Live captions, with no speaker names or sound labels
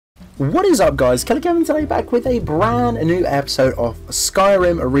What is up, guys? Killerkev today, back with a brand new episode of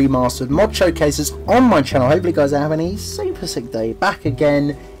Skyrim Remastered mod showcases on my channel. Hopefully you guys are having a super sick day. Back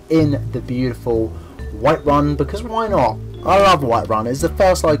again in the beautiful Whiterun, because why not? I love Whiterun. It's the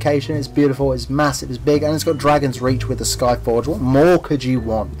first location, it's beautiful, it's massive, it's big, and it's got Dragon's Reach with the Skyforge. What more could you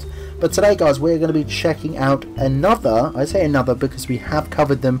want? But today, guys, we're going to be checking out another, I say another because we have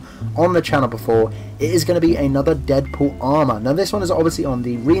covered them on the channel before. It is going to be another Deadpool armor. Now, this one is obviously on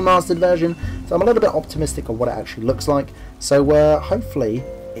the remastered version, so I'm a little bit optimistic on what it actually looks like. So, hopefully,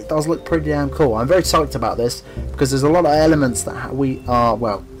 it does look pretty damn cool. I'm very psyched about this because there's a lot of elements that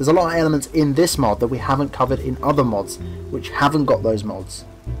there's a lot of elements in this mod that we haven't covered in other mods, which haven't got those mods.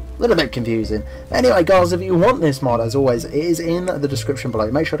 A little bit confusing. Anyway, guys, if you want this mod, as always, it is in the description below.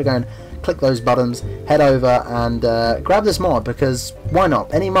 Make sure to go and click those buttons, head over and grab this mod, because why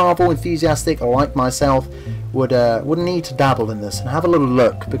not? Any Marvel enthusiastic like myself would need to dabble in this and have a little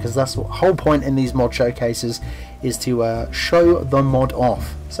look, because that's the whole point in these mod showcases, is to show the mod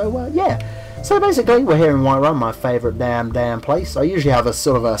off. So yeah. So basically, we're here in Whiterun, my favourite damn place. I usually have a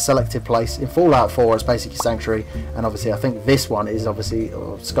sort of a selective place. In Fallout 4, it's basically Sanctuary, and obviously I think this one is obviously,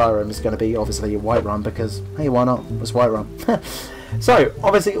 or Skyrim is going to be obviously Whiterun, because, hey, why not? It's Whiterun. So,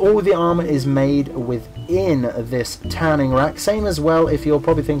 obviously all the armour is made within this tanning rack. Same as well, if you're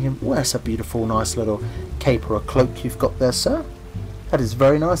probably thinking, well, that's a beautiful, nice little cape or a cloak you've got there, sir. That is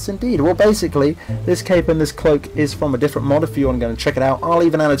very nice indeed. Well, basically, this cape and this cloak is from a different mod. If you want to go and check it out, I'll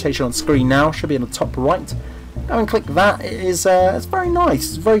leave an annotation on screen now. Should be in the top right. Go and click that. It is, it's very nice.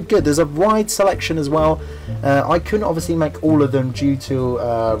 It's very good. There's a wide selection as well. I couldn't obviously make all of them due to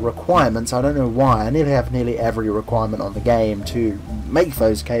requirements. I don't know why. I nearly have every requirement on the game to make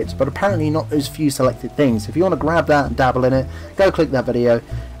those capes, but apparently not those few selected things. If you want to grab that and dabble in it, go click that video,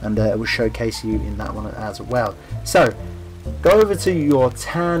 and it will showcase you in that one as well. So, go over to your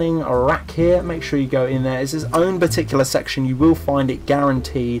tanning rack here, make sure you go in there. It's its own particular section, you will find it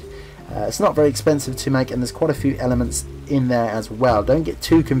guaranteed. It's not very expensive to make, and there's quite a few elements in there as well. Don't get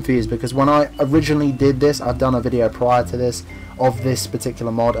too confused, because when I originally did this, I've done a video prior to this of this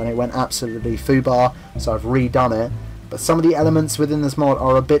particular mod, and it went absolutely foobar, so I've redone it. But some of the elements within this mod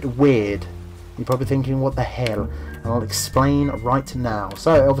are a bit weird. You're probably thinking, what the hell? And I'll explain right now.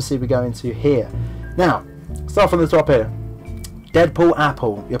 So obviously we go into here. Now, start from the top here. Deadpool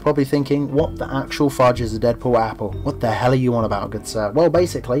apple. You're probably thinking, what the actual fudge is a Deadpool apple? What the hell are you on about, good sir? Well,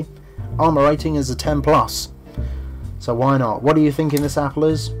 basically, armor rating is a 10+. So why not? What are you thinking this apple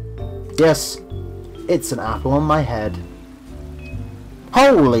is? Yes, it's an apple on my head.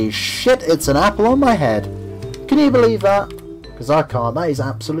 Holy shit, it's an apple on my head. Can you believe that? Because I can't. That is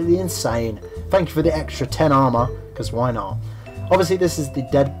absolutely insane. Thank you for the extra 10 armor, because why not? Obviously, this is the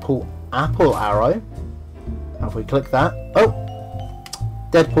Deadpool apple arrow. Now if we click that, oh,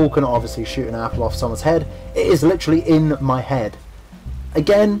 Deadpool can obviously shoot an apple off someone's head. It is literally in my head.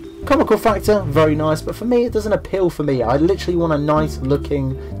 Again, comical factor, very nice, but for me it doesn't appeal for me. I literally want a nice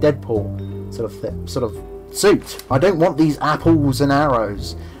looking Deadpool sort of suit. I don't want these apples and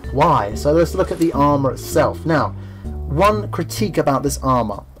arrows. Why? So let's look at the armor itself. Now, one critique about this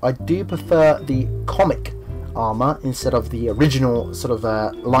armor, I do prefer the comic armor instead of the original sort of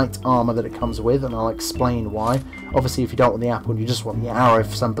light armor that it comes with, and I'll explain why. Obviously, if you don't want the apple and you just want the arrow,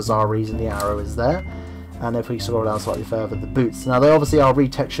 for some bizarre reason the arrow is there. And if we scroll down slightly further, the boots. Now, they obviously are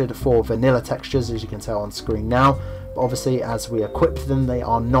retextured for vanilla textures, as you can tell on screen now, but obviously as we equip them, they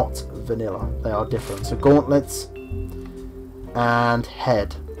are not vanilla, they are different. So gauntlets and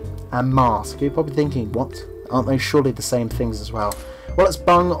head and mask. You're probably thinking, what? Aren't they surely the same things as well? Well, let's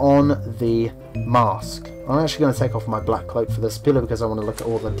bung on the mask. I'm actually going to take off my black cloak for this, purely because I want to look at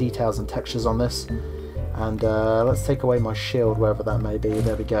all the details and textures on this. And let's take away my shield, wherever that may be.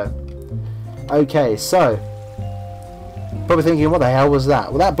 There we go. Okay, so, probably thinking, what the hell was that?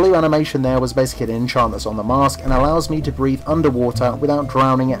 Well, that blue animation there was basically an enchant that's on the mask, and allows me to breathe underwater without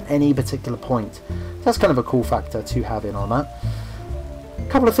drowning at any particular point. That's kind of a cool factor to have in on that. A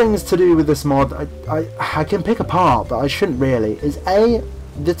couple of things to do with this mod, I can pick apart, but I shouldn't really, is A,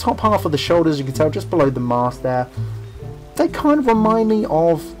 the top half of the shoulders, you can tell just below the mask there, they kind of remind me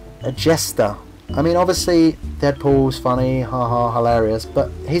of a jester. I mean, obviously Deadpool's funny, haha, hilarious, but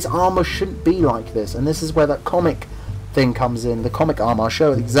his armor shouldn't be like this, and this is where that comic thing comes in, the comic armor. I'll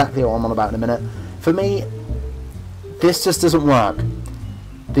show exactly what I'm on about in a minute. For me, this just doesn't work.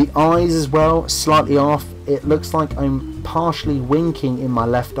 The eyes as well, slightly off. It looks like I'm partially winking in my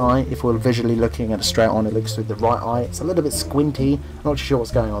left eye. If we're visually looking at it straight on, it looks through the right eye. It's a little bit squinty, not too sure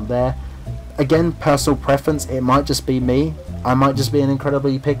what's going on there. Again, personal preference, it might just be me. I might just be an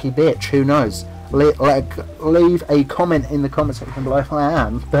incredibly picky bitch, who knows? Leave a comment in the comment section below if I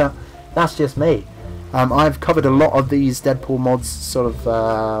am, but That's just me. I've covered a lot of these Deadpool mods, sort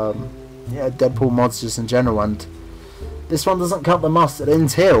of, yeah, Deadpool mods just in general, and this one doesn't cut the mustard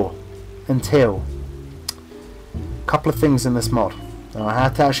until a couple of things in this mod that I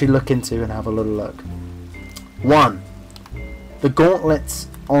had to actually look into and have a little look. One, the gauntlets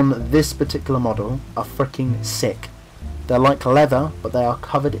on this particular model are freaking sick. They're like leather, but they are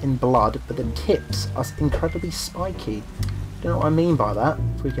covered in blood, but the tips are incredibly spiky. Do you know what I mean by that?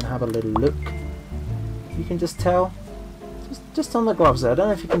 If we can have a little look. You can just tell, just on the gloves there, I don't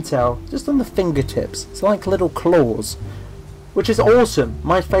know if you can tell, just on the fingertips, it's like little claws, which is awesome.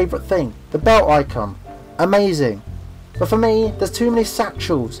 My favourite thing, the belt icon, amazing. But for me, there's too many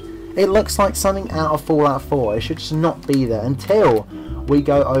satchels. It looks like something out of Fallout 4. It should just not be there until we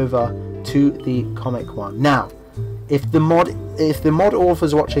go over to the comic one. Now, if the mod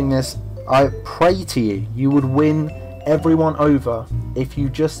authors watching this, I pray to you, you would win everyone over if you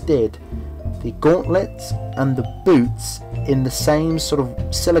just did the gauntlets and the boots in the same sort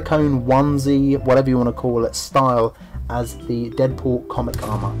of silicone onesie, whatever you want to call it, style as the Deadpool comic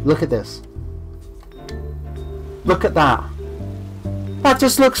armor. Look at this. Look at that. That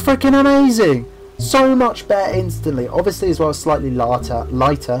just looks freaking amazing. So much better instantly. Obviously as well, slightly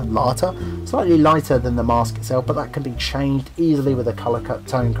slightly lighter than the mask itself, but that can be changed easily with a color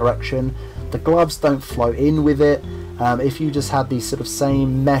tone correction. The gloves don't flow in with it. If you just had the sort of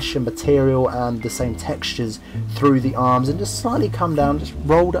same mesh and material and the same textures through the arms and just slightly come down, just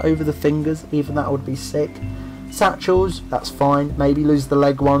rolled it over the fingers, even that would be sick. Satchels, that's fine, maybe lose the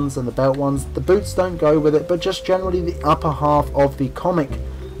leg ones and the belt ones. The boots don't go with it, but just generally the upper half of the comic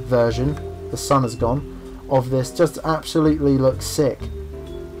version, the sun has gone, of this just absolutely looks sick.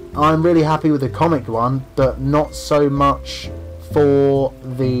 I'm really happy with the comic one, but not so much for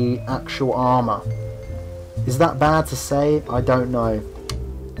the actual armor. Is that bad to say? I don't know.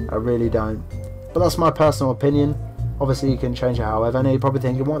 I really don't. But that's my personal opinion. Obviously you can change it however. And you're probably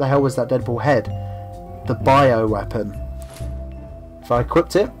thinking, what the hell was that Deadpool head? The bio weapon. If I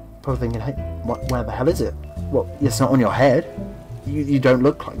equipped it, probably thinking, hey, where the hell is it? Well, it's not on your head. You don't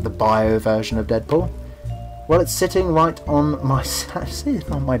look like the bio version of Deadpool. Well, it's sitting right on my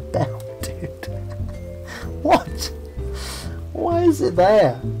on my belt, dude. What? Why is it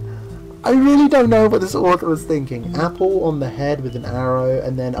there? I really don't know what this author was thinking. Apple on the head with an arrow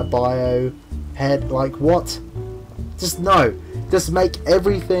and then a bio head. Like what? Just no. Just make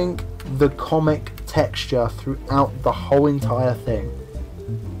everything the comic texture throughout the whole entire thing.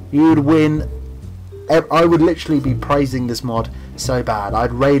 You would win. I would literally be praising this mod so bad.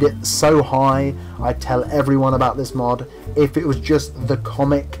 I'd rate it so high. I'd tell everyone about this mod if it was just the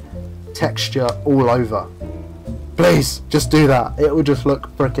comic texture all over. Please, just do that. It would just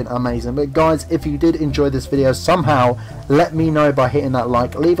look freaking amazing. But guys, if you did enjoy this video somehow, let me know by hitting that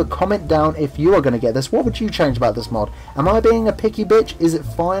like. Leave a comment down if you are going to get this. What would you change about this mod? Am I being a picky bitch? Is it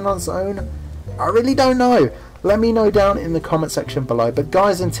fine on its own? I really don't know. Let me know down in the comment section below. But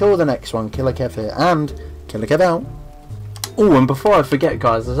guys, until the next one, Killerkev here, and Killerkev out. Oh, and before I forget,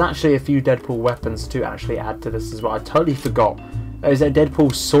 guys, there's actually a few Deadpool weapons to actually add to this as well. I totally forgot. There's a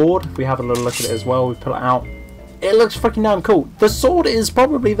Deadpool sword. If we have a little look at it as well, we pull it out. It looks freaking damn cool. The sword is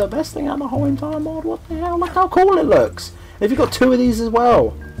probably the best thing out of the whole entire mod. What the hell? Look how cool it looks. And if you've got two of these as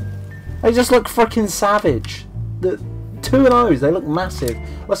well, they just look freaking savage. The two of those, they look massive.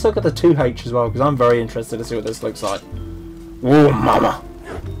 Let's look at the 2H as well, because I'm very interested to see what this looks like. Whoa, mama.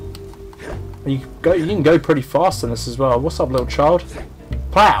 You can go pretty fast in this as well. What's up, little child?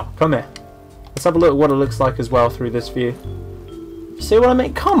 Plow, come here. Let's have a look at what it looks like as well through this view. See what I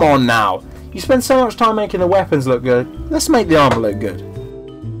mean? Come on now. You spend so much time making the weapons look good. Let's make the armor look good.